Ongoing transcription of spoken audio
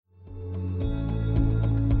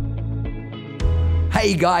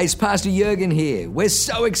Hey guys, Pastor Jurgen here. We're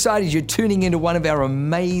so excited you're tuning into one of our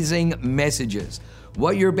amazing messages.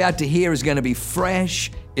 What you're about to hear is going to be fresh,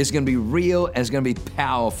 it's going to be real, and it's going to be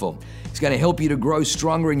powerful. It's going to help you to grow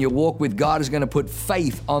stronger in your walk with God. It's going to put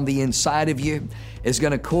faith on the inside of you. It's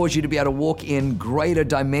going to cause you to be able to walk in greater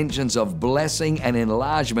dimensions of blessing and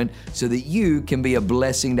enlargement so that you can be a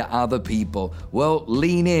blessing to other people. Well,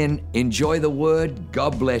 lean in, enjoy the word.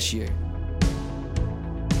 God bless you.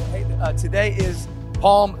 Hey, today is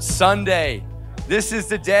Palm Sunday. This is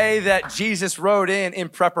the day that Jesus rode in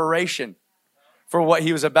preparation for what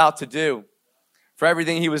he was about to do, for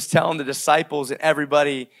everything he was telling the disciples and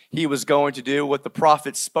everybody he was going to do, what the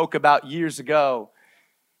prophets spoke about years ago.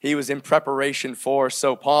 He was in preparation for.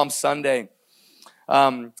 So Palm Sunday.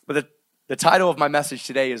 But the title of my message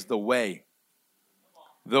today is The Way.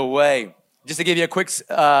 The Way. Just to give you a quick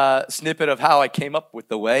snippet of how I came up with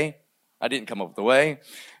The Way. I didn't come up with The Way.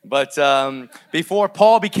 But before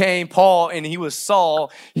Paul became Paul and he was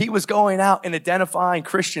Saul, he was going out and identifying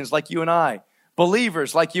Christians like you and I,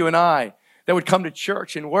 believers like you and I, that would come to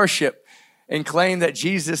church and worship and claim that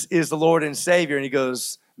Jesus is the Lord and Savior. And he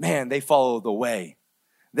goes, man, they follow the way.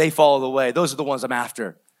 They follow the way. Those are the ones I'm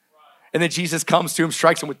after. And then Jesus comes to him,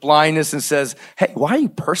 strikes him with blindness and says, hey, why are you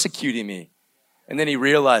persecuting me? And then he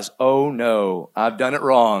realized, oh no, I've done it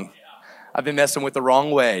wrong. I've been messing with the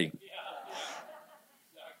wrong way.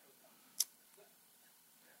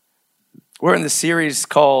 We're in the series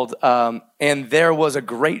called, And There Was a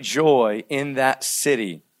Great Joy in That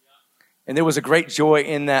City. And there was a great joy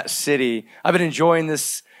in that city. I've been enjoying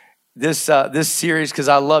this series because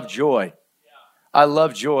I love joy. I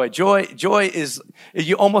love joy. Joy is,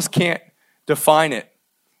 you almost can't define it.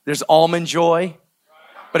 There's almond joy.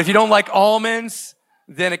 But if you don't like almonds,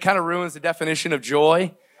 then it kind of ruins the definition of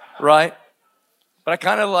joy, right? But I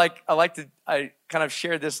kind of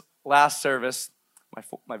shared this last service,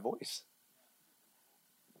 my voice.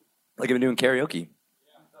 Like I've been doing karaoke.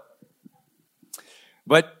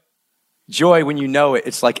 But joy, when you know it,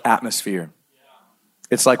 it's like atmosphere.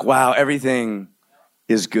 It's like, wow, everything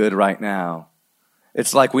is good right now.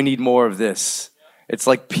 It's like we need more of this. It's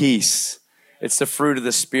like peace. It's the fruit of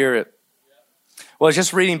the Spirit. Well, I was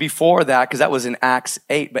just reading before that because that was in Acts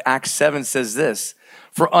 8, but Acts 7 says this.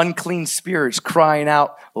 For unclean spirits crying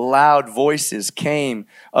out loud voices came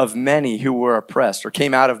of many who were oppressed, or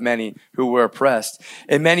came out of many who were oppressed.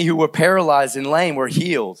 And many who were paralyzed and lame were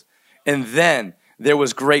healed. And then there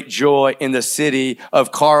was great joy in the city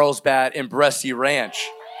of Carlsbad and Bressie Ranch.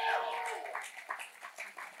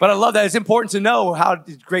 But I love that. It's important to know how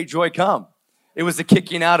did great joy come. It was the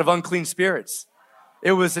kicking out of unclean spirits.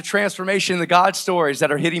 It was the transformation in the God stories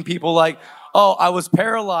that are hitting people like, oh, I was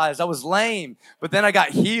paralyzed, I was lame, but then I got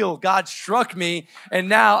healed. God struck me, and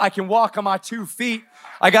now I can walk on my 2 feet.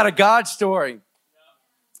 I got a God story.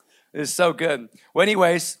 It is so good. Well,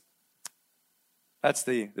 anyways, that's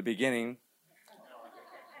the beginning.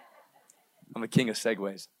 I'm the king of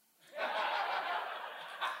segues.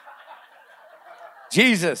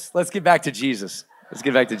 Jesus. Let's get back to Jesus.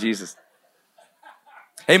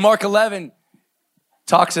 Hey, Mark 11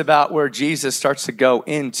 talks about where Jesus starts to go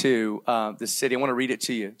into the city. I want to read it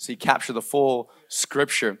to you so you capture the full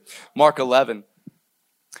scripture. Mark 11.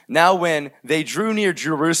 Now when they drew near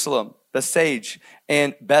Jerusalem, Bethphage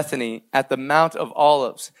and Bethany at the Mount of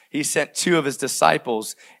Olives, he sent 2 of his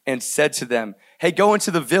disciples and said to them, hey, go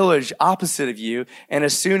into the village opposite of you, and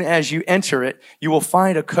as soon as you enter it, you will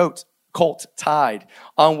find a colt tied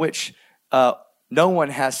on which no one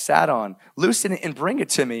has sat on. Loosen it and bring it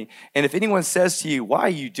to me. And if anyone says to you, why are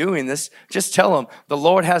you doing this? Just tell them the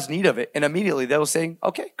Lord has need of it. And immediately they will say,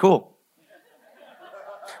 okay, cool.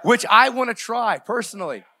 Which I want to try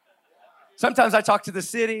personally. Sometimes I talk to the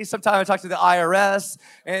city. Sometimes I talk to the IRS.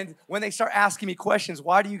 And when they start asking me questions,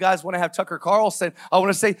 why do you guys want to have Tucker Carlson? I want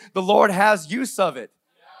to say the Lord has use of it.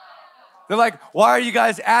 They're like, why are you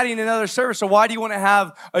guys adding another service? Or why do you want to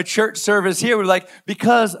have a church service here? We're like,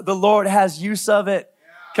 because the Lord has use of it.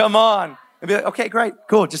 Come on. And be like, okay, great,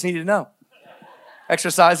 cool. Just needed to know.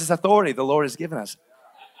 Exercise this authority the Lord has given us.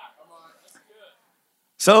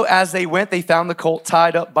 So as they went, they found the colt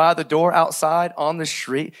tied up by the door outside on the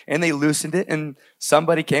street, and they loosened it. And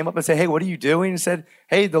somebody came up and said, hey, what are you doing? And said,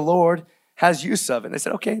 hey, the Lord has use of it. And they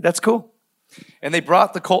said, okay, that's cool. And they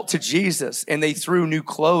brought the colt to Jesus, and they threw new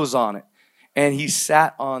clothes on it. And he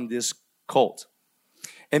sat on this colt.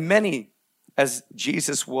 And many, as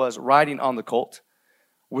Jesus was riding on the colt,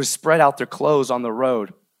 would spread out their clothes on the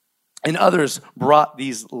road. And others brought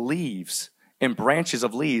these leaves and branches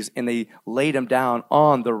of leaves, and they laid them down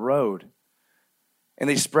on the road. And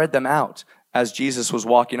they spread them out as Jesus was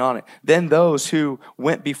walking on it. Then those who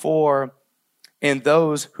went before And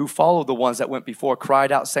those who followed the ones that went before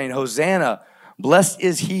cried out, saying, Hosanna, blessed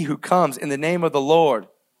is he who comes in the name of the Lord.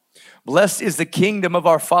 Blessed is the kingdom of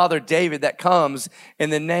our father David that comes in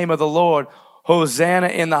the name of the Lord. Hosanna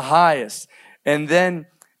in the highest. And then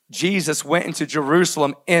Jesus went into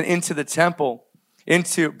Jerusalem and into the temple,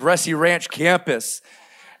 into Bressi Ranch campus.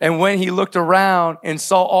 And when he looked around and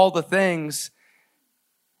saw all the things,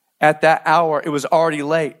 at that hour, it was already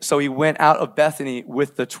late. So he went out of Bethany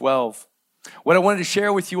with the 12. What I wanted to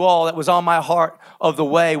share with you all that was on my heart of the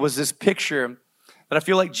way was this picture that I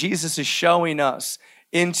feel like Jesus is showing us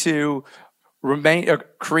into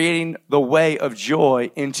creating the way of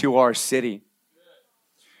joy into our city.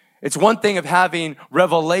 It's one thing of having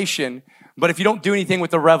revelation, but if you don't do anything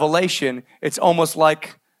with the revelation, it's almost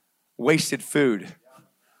like wasted food.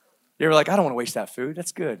 You're like, I don't want to waste that food.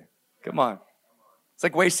 That's good. Come on. It's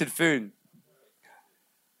like wasted food.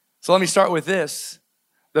 So let me start with this.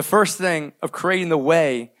 The first thing of creating the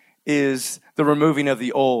way is the removing of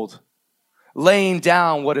the old. Laying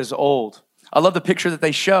down what is old. I love the picture that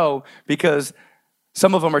they show because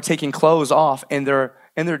some of them are taking clothes off and they're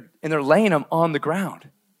laying them on the ground.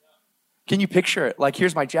 Can you picture it? Like,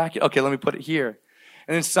 here's my jacket. Okay, let me put it here.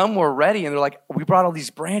 And then some were ready and they're like, we brought all these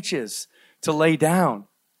branches to lay down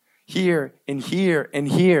here and here and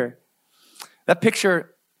here. That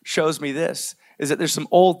picture shows me this, is that there's some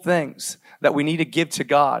old things that we need to give to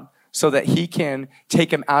God so that he can take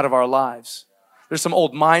them out of our lives. There's some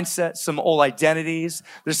old mindsets, some old identities.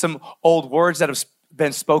 There's some old words that have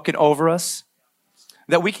been spoken over us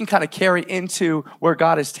that we can kind of carry into where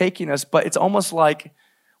God is taking us, but it's almost like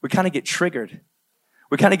we kind of get triggered.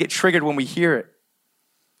 We kind of get triggered when we hear it.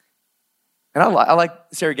 And I like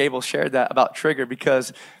Sarah Gable shared that about trigger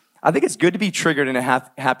because I think it's good to be triggered in a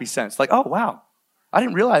happy sense. Like, oh, wow, I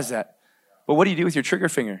didn't realize that. But what do you do with your trigger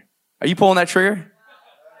finger? Are you pulling that trigger?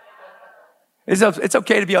 It's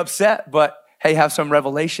okay to be upset, but hey, have some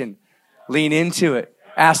revelation. Lean into it.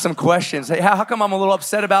 Ask some questions. Hey, how come I'm a little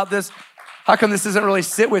upset about this? How come this doesn't really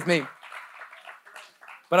sit with me?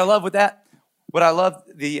 But I love what I love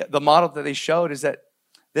the model that they showed is that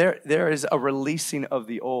there is a releasing of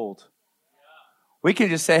the old. We can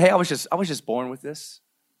just say, hey, I was just born with this.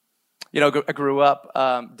 You know, I grew up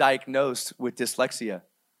diagnosed with dyslexia.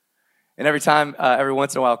 And every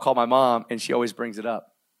once in a while, I'll call my mom, and she always brings it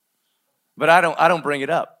up. But I don't bring it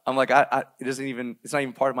up. I'm like, it's not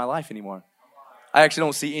even part of my life anymore. I actually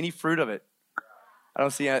don't see any fruit of it. I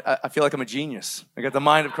feel like I'm a genius. I got the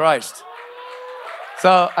mind of Christ.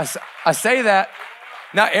 So I say that,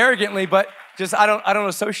 not arrogantly, but just I don't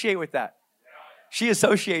associate with that. She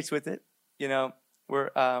associates with it. You know,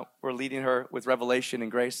 we're leading her with revelation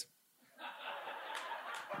and grace.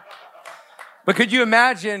 But could you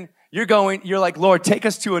imagine you're like, Lord, take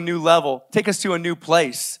us to a new level, take us to a new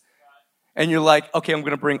place. And you're like, okay, I'm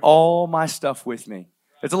going to bring all my stuff with me.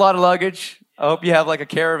 It's a lot of luggage. I hope you have like a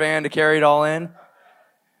caravan to carry it all in.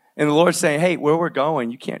 And the Lord's saying, hey, where we're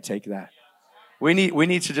going, you can't take that. We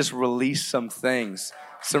need to just release some things.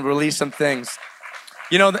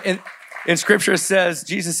 You know, in Scripture it says,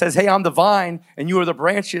 Jesus says, hey, I'm the vine and you are the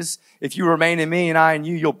branches. If you remain in me and I in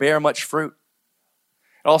you, you'll bear much fruit.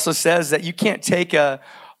 It also says that you can't take a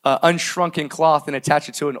unshrunken cloth and attach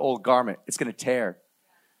it to an old garment. It's going to tear.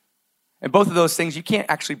 And both of those things, you can't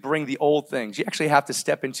actually bring the old things. You actually have to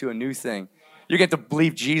step into a new thing. You get to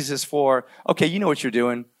believe Jesus for, okay, you know what you're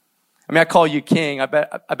doing. I mean, I call you king. I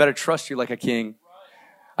better trust you like a king.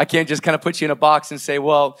 I can't just kind of put you in a box and say,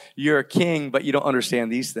 well, you're a king, but you don't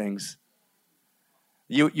understand these things.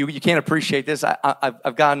 You can't appreciate this.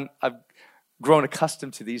 I've grown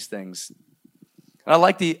accustomed to these things. And I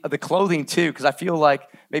like the clothing too, because I feel like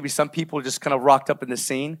maybe some people just kind of rocked up in the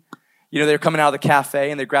scene. You know, they're coming out of the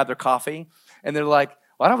cafe and they grab their coffee and they're like,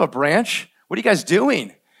 well, I don't have a branch. What are you guys doing?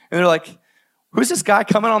 And they're like, who's this guy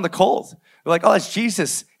coming on the colt? They're like, oh, it's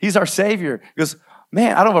Jesus. He's our Savior. He goes,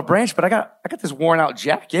 man, I don't have a branch, but I got this worn out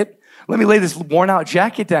jacket. Let me lay this worn out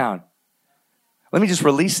jacket down. Let me just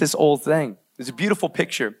release this old thing. It's a beautiful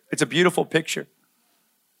picture. It's a beautiful picture.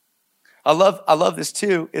 I love this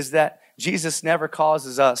too, is that Jesus never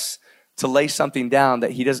causes us to lay something down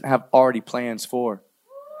that he doesn't have already plans for.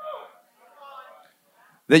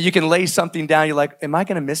 That you can lay something down, you're like, am I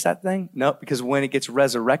going to miss that thing? No, because when it gets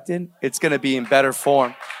resurrected, it's going to be in better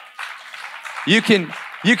form. You can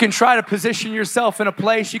try to position yourself in a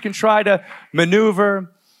place, you can try to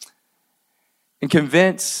maneuver and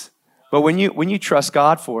convince, but when you trust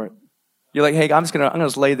God for it, you're like, hey, I'm going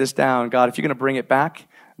to lay this down. God, if you're going to bring it back,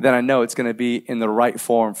 then I know it's going to be in the right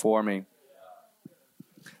form for me.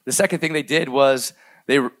 The second thing they did was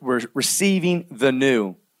they were receiving the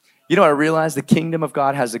new. You know what I realized? The kingdom of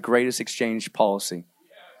God has the greatest exchange policy.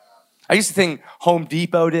 I used to think Home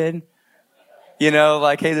Depot did. You know,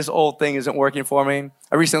 like, hey, this old thing isn't working for me.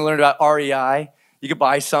 I recently learned about REI. You could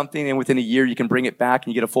buy something and within a year you can bring it back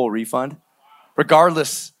and you get a full refund,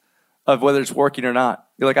 regardless of whether it's working or not.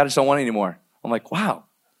 You're like, I just don't want it anymore. I'm like, wow,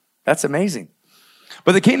 that's amazing.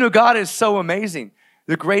 But the kingdom of God is so amazing.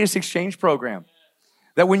 The greatest exchange program.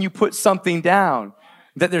 That when you put something down,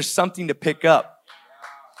 that there's something to pick up.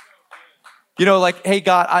 You know, like, hey,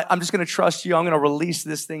 God, I'm just going to trust you. I'm going to release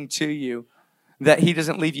this thing to you, that he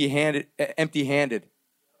doesn't leave you empty-handed.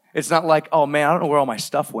 It's not like, oh, man, I don't know where all my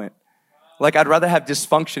stuff went. Like, I'd rather have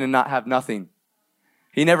dysfunction and not have nothing.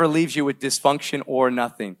 He never leaves you with dysfunction or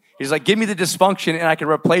nothing. He's like, give me the dysfunction and I can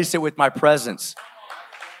replace it with my presence.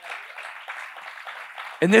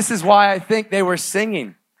 And this is why I think they were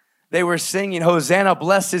singing. They were singing, Hosanna,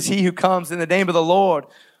 blessed is he who comes in the name of the Lord.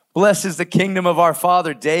 Blessed is the kingdom of our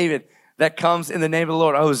father David that comes in the name of the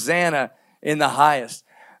Lord. Hosanna in the highest.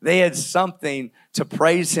 They had something to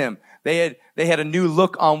praise him. They had a new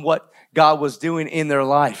look on what God was doing in their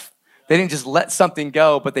life. They didn't just let something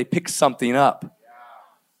go, but they picked something up.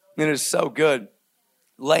 And it was so good.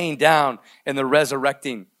 Laying down and the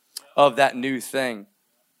resurrecting of that new thing.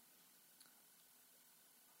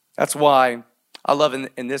 That's why I love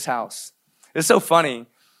in this house. It's so funny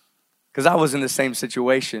because I was in the same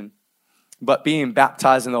situation, but being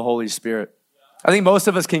baptized in the Holy Spirit. I think most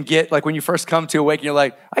of us can get, like when you first come to Awaken, you're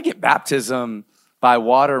like, I get baptism by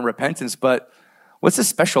water and repentance, but what's this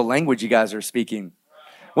special language you guys are speaking?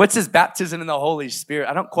 What's this baptism in the Holy Spirit?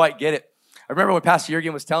 I don't quite get it. I remember when Pastor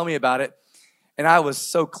Jurgen was telling me about it, and I was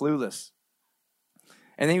so clueless.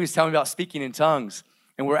 And then he was telling me about speaking in tongues,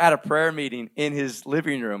 and we're at a prayer meeting in his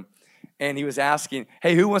living room, and he was asking,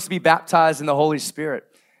 hey, who wants to be baptized in the Holy Spirit?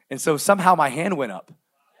 And so somehow my hand went up.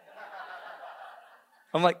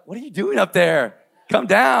 I'm like, what are you doing up there? Come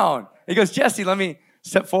down. He goes, Jesse, let me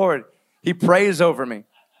step forward. He prays over me.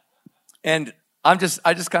 And I'm just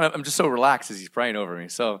so relaxed as he's praying over me.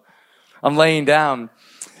 So I'm laying down,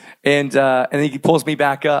 and then he pulls me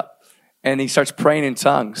back up, and he starts praying in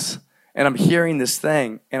tongues. And I'm hearing this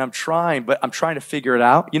thing, and I'm trying to figure it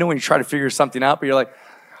out. You know when you try to figure something out, but you're like,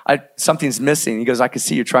 something's missing. He goes, I can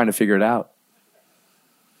see you're trying to figure it out.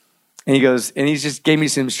 And he goes, and he just gave me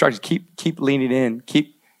some instructions. Keep leaning in.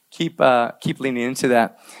 Keep leaning into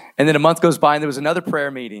that. And then a month goes by, and there was another prayer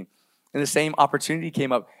meeting, and the same opportunity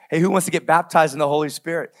came up. Hey, who wants to get baptized in the Holy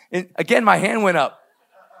Spirit? And again, my hand went up.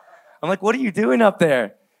 I'm like, what are you doing up there?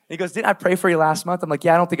 And he goes, didn't I pray for you last month? I'm like,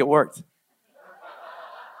 yeah, I don't think it worked.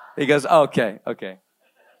 He goes, oh, okay. The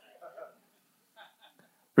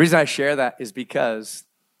reason I share that is because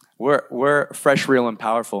we're fresh, real, and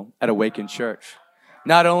powerful at Awaken Church.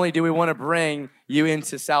 Not only do we want to bring you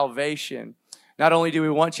into salvation, not only do we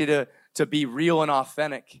want you to be real and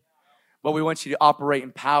authentic, but we want you to operate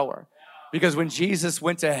in power. Because when Jesus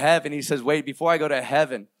went to heaven, he says, wait, before I go to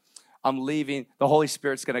heaven, I'm leaving. The Holy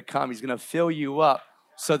Spirit's going to come. He's going to fill you up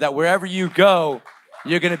so that wherever you go,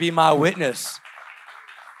 you're going to be my witness.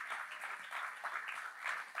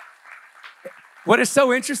 What is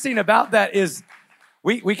so interesting about that is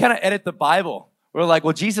we kind of edit the Bible. We're like,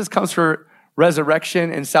 well, Jesus comes for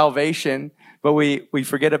resurrection and salvation, but we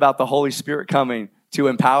forget about the Holy Spirit coming to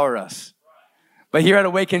empower us. But here at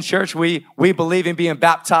Awaken Church, we believe in being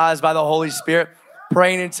baptized by the Holy Spirit,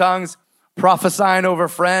 praying in tongues, prophesying over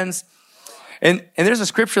friends. And there's a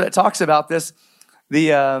scripture that talks about this,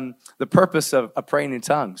 the purpose of praying in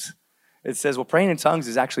tongues. It says, well, praying in tongues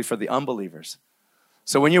is actually for the unbelievers.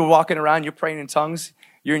 So when you're walking around, you're praying in tongues,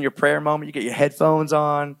 you're in your prayer moment, you get your headphones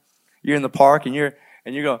on, you're in the park, and you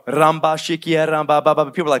go, Ramba, Shikia, Ramba,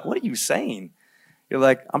 Baba. People are like, what are you saying? You're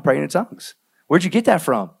like, I'm praying in tongues. Where'd you get that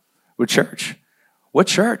from? With church. What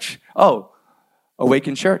church? Oh,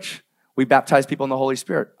 Awaken Church. We baptize people in the Holy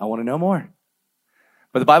Spirit. I want to know more.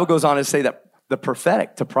 But the Bible goes on to say that the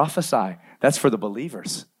prophetic, to prophesy, that's for the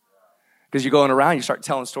believers. Because you're going around, you start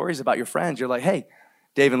telling stories about your friends. You're like, hey,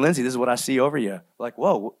 Dave and Lindsay, this is what I see over you. Like,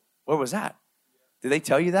 whoa, what was that? Did they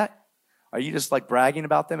tell you that? Are you just like bragging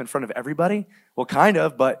about them in front of everybody? Well, kind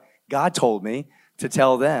of, but God told me to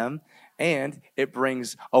tell them, and it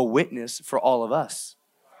brings a witness for all of us.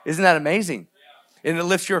 Isn't that amazing? And it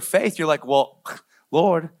lifts your faith. You're like, well,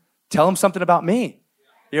 Lord, tell them something about me.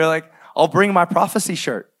 You're like, I'll bring my prophecy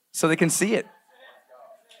shirt so they can see it.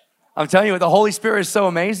 I'm telling you, the Holy Spirit is so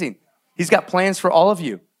amazing. He's got plans for all of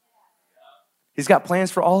you. He's got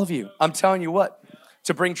plans for all of you. I'm telling you what,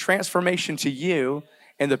 to bring transformation to you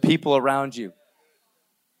and the people around you.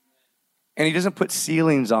 And he doesn't put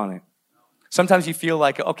ceilings on it. Sometimes you feel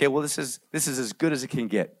like, okay, well, this is as good as it can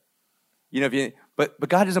get. You know, but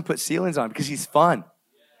God doesn't put ceilings on because he's fun.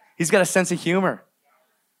 He's got a sense of humor.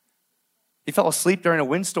 He fell asleep during a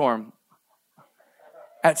windstorm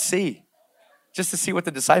at sea just to see what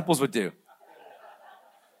the disciples would do.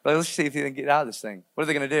 But let's see if they can get out of this thing. What are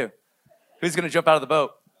they going to do? Who's going to jump out of the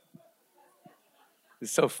boat?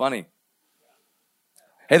 It's so funny.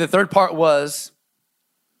 Hey, the third part was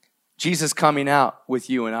Jesus coming out with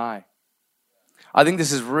you and I. I think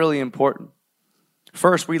this is really important.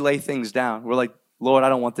 First, we lay things down. We're like, Lord, I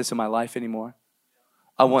don't want this in my life anymore.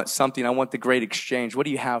 I want something. I want the great exchange. What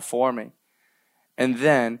do you have for me? And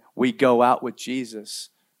then we go out with Jesus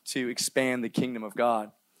to expand the kingdom of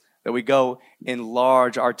God. That we go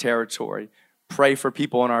enlarge our territory, pray for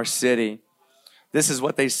people in our city. This is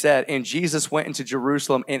what they said. And Jesus went into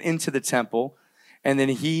Jerusalem and into the temple, and then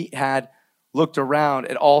he had looked around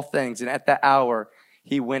at all things. And at that hour,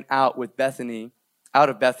 he went out of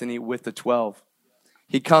Bethany with the 12.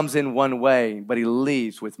 He comes in one way, but he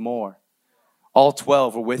leaves with more. All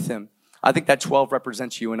 12 were with him. I think that 12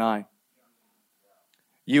 represents you and I.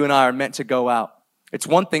 You and I are meant to go out. It's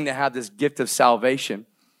one thing to have this gift of salvation,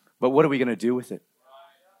 but what are we going to do with it?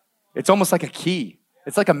 It's almost like a key.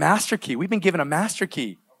 It's like a master key. We've been given a master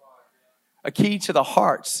key. A key to the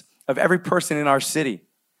hearts of every person in our city.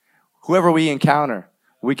 Whoever we encounter,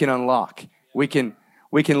 we can unlock. We can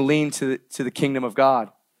lean to the kingdom of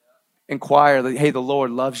God. Inquire that, hey, the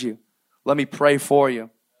Lord loves you. Let me pray for you.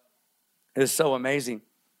 It is so amazing.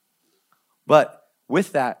 But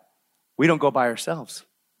with that, we don't go by ourselves.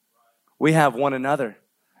 We have one another,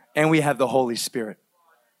 and we have the Holy Spirit.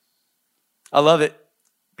 I love it.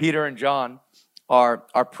 Peter and John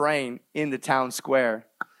are praying in the town square,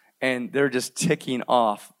 and they're just ticking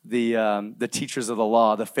off the teachers of the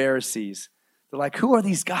law, the Pharisees. They're like, who are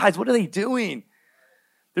these guys? What are they doing?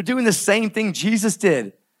 They're doing the same thing Jesus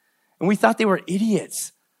did. And we thought they were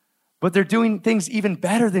idiots. But they're doing things even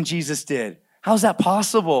better than Jesus did. How's that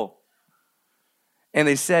possible? And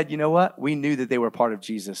they said, you know what? We knew that they were part of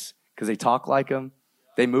Jesus because they talk like him.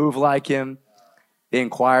 They move like him. They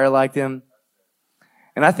inquire like him.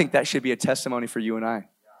 And I think that should be a testimony for you and I.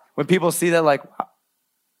 When people see that, like, wow,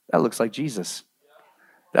 that looks like Jesus.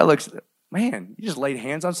 That looks, man, you just laid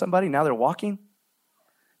hands on somebody, now they're walking?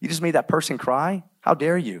 You just made that person cry? How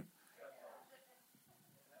dare you?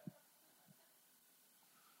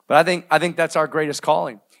 But I think that's our greatest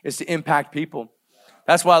calling, is to impact people.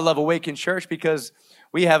 That's why I love Awaken Church, because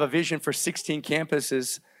we have a vision for 16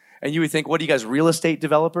 campuses. And you would think, what are you guys, real estate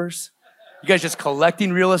developers? You guys just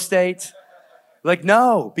collecting real estate? Like,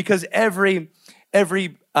 no, because every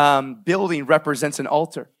building represents an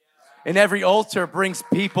altar. And every altar brings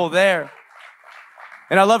people there.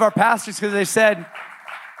 And I love our pastors because they said,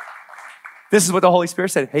 this is what the Holy Spirit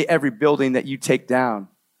said. Hey, every building that you take down,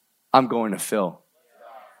 I'm going to fill.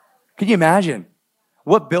 Can you imagine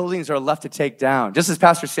what buildings are left to take down? Just as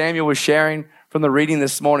Pastor Samuel was sharing from the reading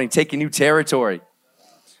this morning, taking new territory.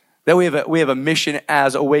 That we have a mission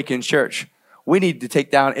as Awakened Church. We need to take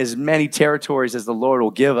down as many territories as the Lord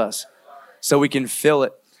will give us so we can fill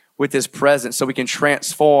it with his presence, so we can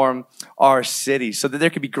transform our city, so that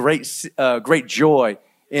there can be great joy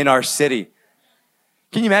in our city.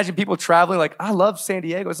 Can you imagine people traveling like, I love San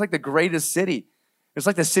Diego. It's like the greatest city. It's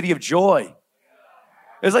like the city of joy.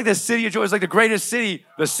 It's like the city of joy. It's like the greatest city,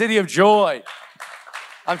 the city of joy.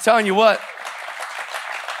 I'm telling you what.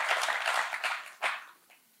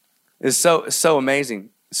 It's so amazing.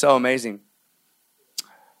 So amazing.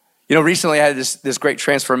 You know, recently I had this great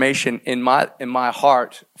transformation in my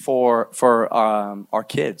heart for our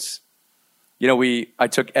kids. You know, I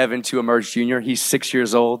took Evan to Emerge Junior. He's 6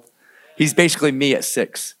 years old. He's basically me at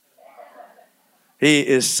 6. He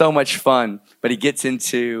is so much fun, but he gets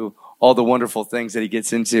into all the wonderful things that he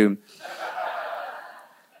gets into.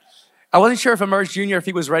 I wasn't sure if Emerge Junior, if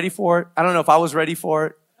he was ready for it. I don't know if I was ready for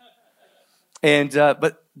it. And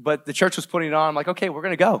but the church was putting it on. I'm like, okay, we're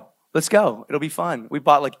gonna go. Let's go. It'll be fun. We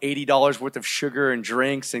bought like $80 worth of sugar and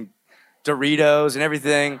drinks and Doritos and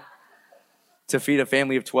everything to feed a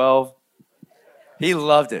family of 12. He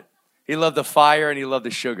loved it. He loved the fire and he loved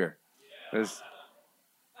the sugar. But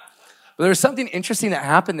there was something interesting that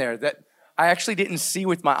happened there that I actually didn't see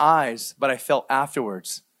with my eyes, but I felt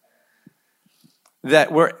afterwards.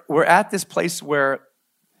 That we're at this place where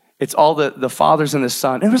it's all the fathers and the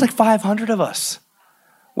son. And there's like 500 of us,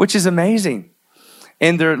 which is amazing.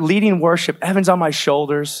 And they're leading worship. Evan's on my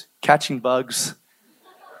shoulders, catching bugs.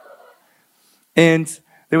 And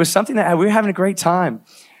there was something that we were having a great time.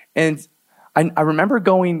 And I remember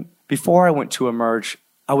going, before I went to Emerge,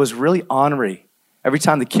 I was really ornery every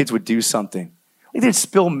time the kids would do something. Like they'd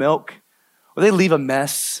spill milk, or they'd leave a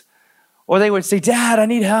mess, or they would say, Dad, I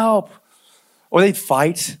need help. or they'd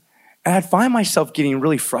fight, and I'd find myself getting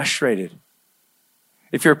really frustrated.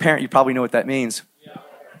 If you're a parent, you probably know what that means.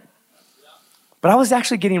 But I was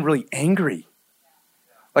actually getting really angry.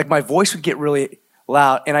 Like my voice would get really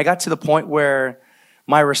loud, and I got to the point where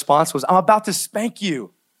my response was, I'm about to spank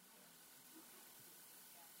you.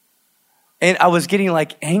 And I was getting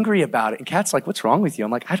like angry about it. And Kat's like, what's wrong with you? I'm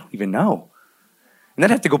like, I don't even know. And then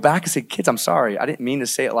I have to go back and say, kids, I'm sorry. I didn't mean to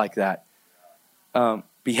say it like that.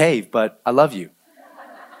 Behave, but I love you.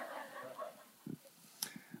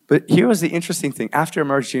 But here was the interesting thing. After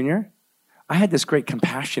Emerge Junior, I had this great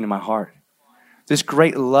compassion in my heart, this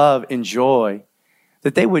great love and joy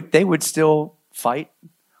that they would still fight,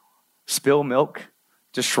 spill milk,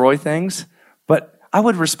 destroy things, but I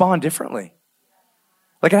would respond differently.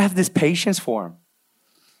 Like I have this patience for them.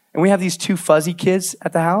 And we have these two fuzzy kids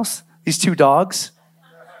at the house, these two dogs.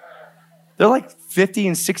 They're like 50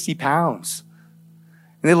 and 60 pounds.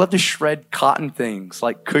 And they love to shred cotton things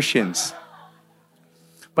like cushions.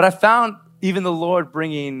 But I found even the Lord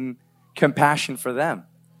bringing compassion for them.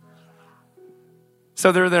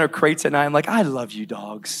 So they're in their crates at night. I'm like, I love you,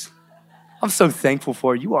 dogs. I'm so thankful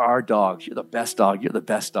for you. You are our dogs. You're the best dog. You're the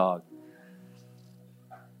best dog.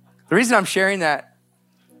 The reason I'm sharing that,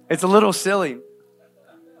 it's a little silly,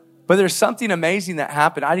 but there's something amazing that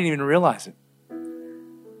happened. I didn't even realize it.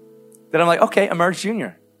 That I'm like, okay, Emerge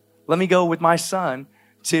Junior. Let me go with my son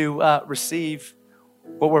to receive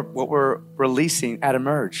what we're releasing at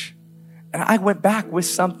Emerge. And I went back with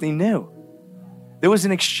something new. There was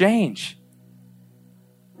an exchange.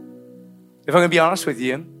 If I'm going to be honest with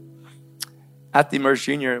you, at the Emerge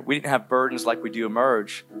Junior, we didn't have burdens like we do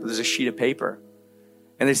Emerge, but there's a sheet of paper.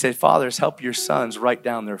 And they said, fathers, help your sons write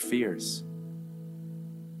down their fears.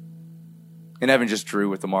 And Evan just drew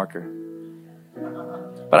with the marker.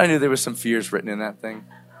 But I knew there was some fears written in that thing.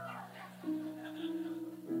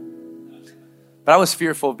 But I was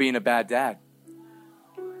fearful of being a bad dad.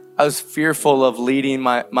 I was fearful of leading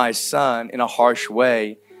my son in a harsh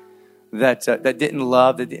way that didn't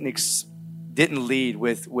love, that didn't lead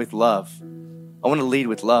with love. I want to lead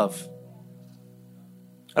with love.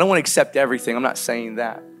 I don't want to accept everything. I'm not saying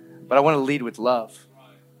that. But I want to lead with love.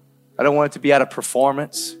 I don't want it to be out of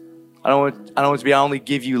performance. I don't want it to be, I only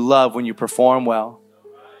give you love when you perform well.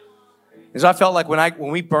 And so I felt like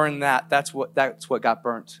when we burned that's what got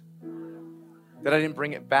burnt. That I didn't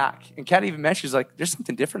bring it back. And Kat even mentioned, she's like, there's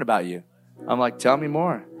something different about you. I'm like, tell me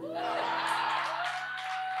more.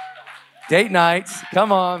 Date nights,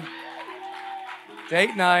 come on.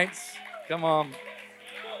 Date nights, come on.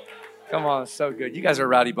 Come on, so good. You guys are a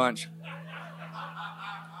rowdy bunch.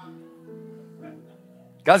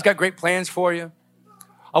 God's got great plans for you.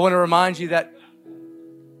 I want to remind you that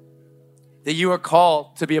you are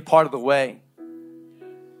called to be a part of the way.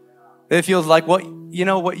 It feels like what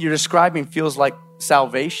you're describing feels like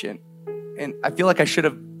salvation. And I feel like I should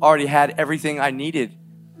have already had everything I needed.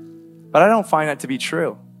 But I don't find that to be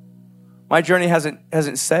true. My journey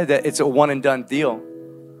hasn't said that it's a one and done deal.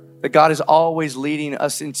 That God is always leading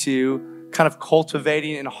us into kind of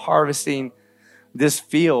cultivating and harvesting this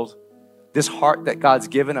field, this heart that God's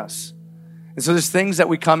given us. And so there's things that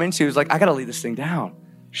we come into, it's like, I got to lay this thing down.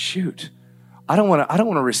 Shoot. I don't want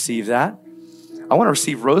to receive that. I want to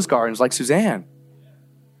receive rose gardens like Suzanne.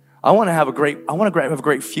 I want to have a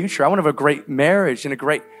great future. I want to have a great marriage and a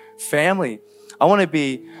great family. I want to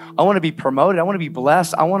be promoted. I want to be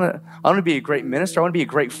blessed. I want to be a great minister. I want to be a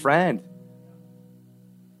great friend.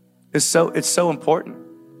 It's so important.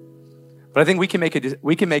 But I think we can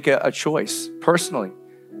make a choice personally.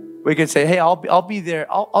 We can say, hey, I'll be there.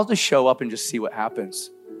 I'll just show up and just see what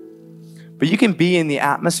happens. But you can be in the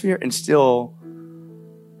atmosphere and still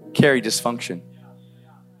carry dysfunction.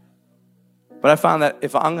 But I found that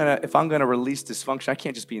if I'm gonna release dysfunction, I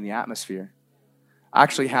can't just be in the atmosphere. I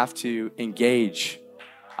actually have to engage.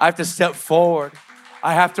 I have to step forward.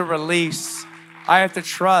 I have to release. I have to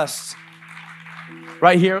trust.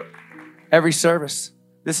 Right here, every service.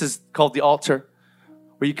 This is called the altar,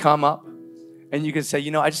 where you come up and you can say,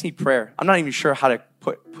 I just need prayer. I'm not even sure how to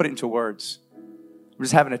put it into words. I'm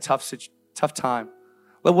just having a tough time.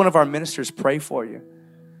 Let one of our ministers pray for you.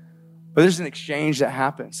 But there's an exchange that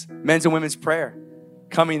happens. Men's and women's prayer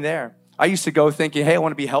coming there. I used to go thinking, hey, I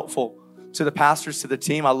want to be helpful to the pastors, to the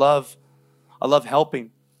team. I love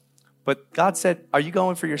helping. But God said, are you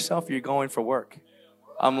going for yourself or are you going for work?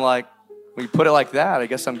 I'm like, when you put it like that, I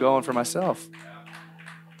guess I'm going for myself.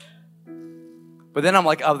 But then I'm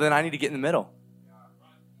like, then I need to get in the middle.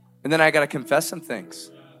 And then I got to confess some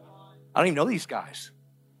things. I don't even know these guys.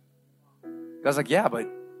 God's like, yeah, but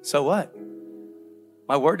so what?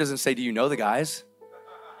 My word doesn't say, do you know the guys?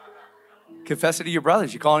 confess it to your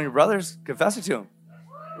brothers. You call on your brothers, confess it to them.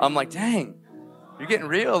 I'm like, dang, you're getting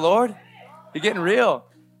real, Lord. You're getting real.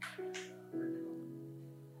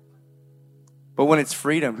 But when it's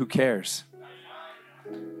freedom, who cares?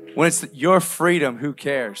 When it's your freedom, who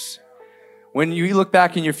cares? When you look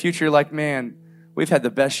back in your future, you're like, man, we've had the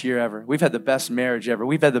best year ever. We've had the best marriage ever.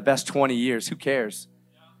 We've had the best 20 years. Who cares?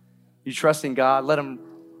 You trust in God, let him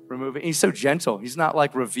remove it. And he's so gentle. He's not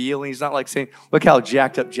like revealing. He's not like saying, look how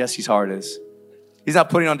jacked up Jesse's heart is. He's not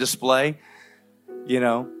putting on display, you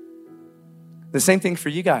know. The same thing for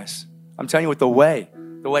you guys. I'm telling you with the way,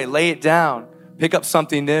 lay it down, pick up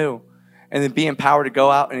something new, and then be empowered to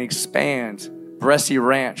go out and expand Bressie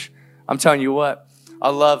Ranch. I'm telling you what, I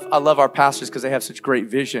love our pastors because they have such great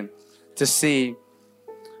vision to see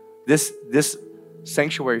this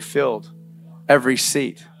sanctuary filled, every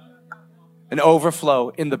seat, an overflow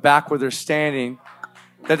in the back where they're standing,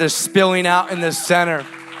 that they're spilling out in the center,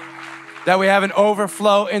 that we have an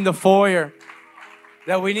overflow in the foyer,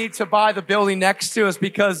 that we need to buy the building next to us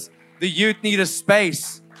because the youth need a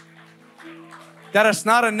space. That it's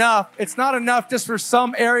not enough. It's not enough just for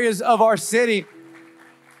some areas of our city.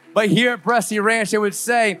 But here at Bressie Ranch, they would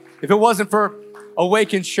say, if it wasn't for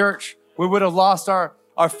Awakened Church, we would have lost our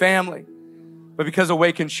family. But because of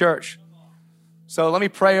Awakened Church. So let me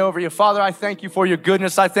pray over you. Father, I thank you for your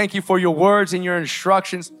goodness. I thank you for your words and your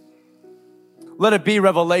instructions. Let it be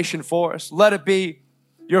revelation for us. Let it be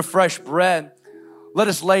your fresh bread. Let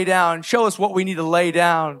us lay down. Show us what we need to lay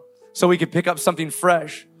down so we can pick up something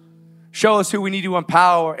fresh. Show us who we need to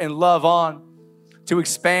empower and love on to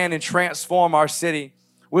expand and transform our city.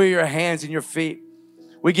 We're your hands and your feet.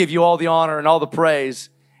 We give you all the honor and all the praise.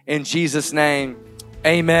 In Jesus' name,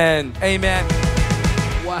 amen. Amen.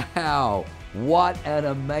 Wow. What an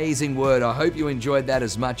amazing word. I hope you enjoyed that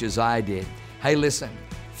as much as I did. Hey, listen,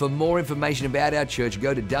 for more information about our church,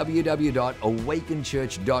 go to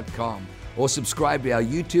www.awakenchurch.com or subscribe to our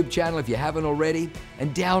YouTube channel if you haven't already,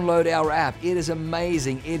 and download our app. It is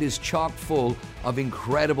amazing. It is chock full of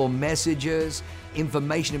incredible messages,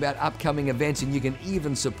 information about upcoming events, and you can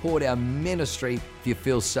even support our ministry if you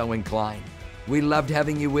feel so inclined. We loved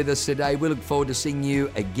having you with us today. We look forward to seeing you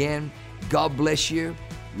again. God bless you.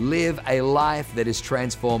 Live a life that is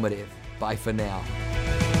transformative. Bye for now.